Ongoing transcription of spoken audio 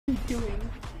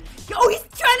Oh, he's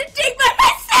trying to take my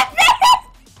headset back!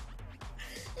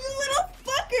 You little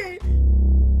fucker!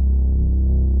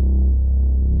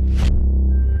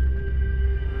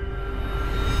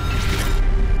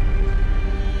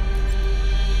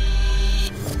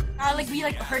 Like we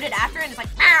like heard it after and it's like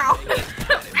ow.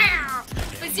 Ow.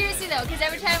 But seriously though, because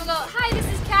every time I go, hi, this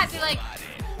is Kat, they're like,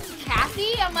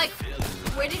 Kathy? I'm like,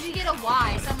 where did you get a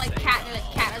Y? So I'm like, Kat, they're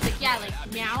like, Kat. I was like, yeah, like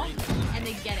meow, and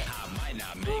they get it.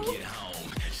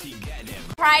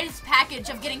 Prize package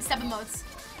of getting sub emotes.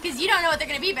 Because you don't know what they're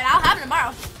gonna be, but I'll have them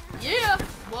tomorrow. Yeah.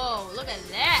 Whoa, look at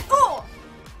that. Oh!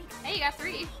 Hey, you got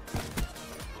 3.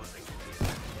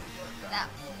 That.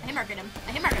 I hit marketed him.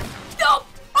 I hit marketed him. No!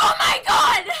 Oh my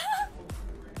god!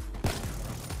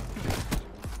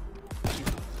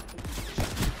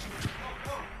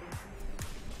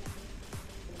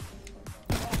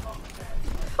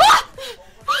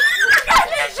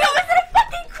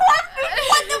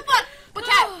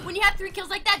 Kills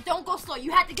like that, don't go slow.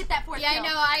 You have to get that fourth kill. Yeah, I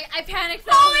know. I panicked.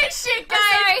 Holy shit, guys!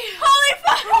 Holy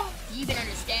fuck! You can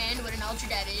understand what an ultra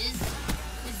dad is.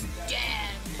 This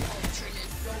damn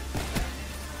ultraness.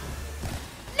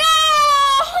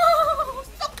 No!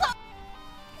 So close.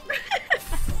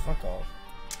 Fuck off.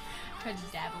 Try to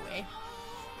dab away.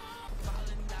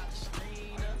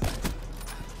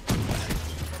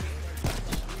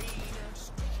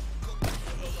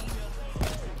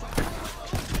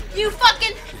 You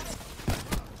fucking.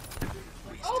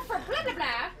 Oh, for blah blah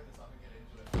blah.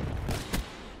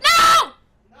 No!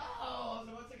 No!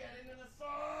 So what's it getting in the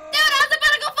song? Dude, I was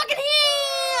about to go fucking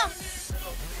heal!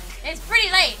 It's pretty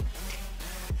late.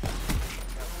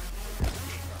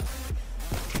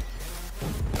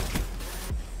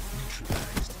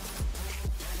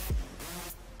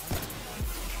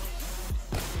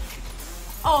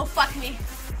 Oh, fuck me.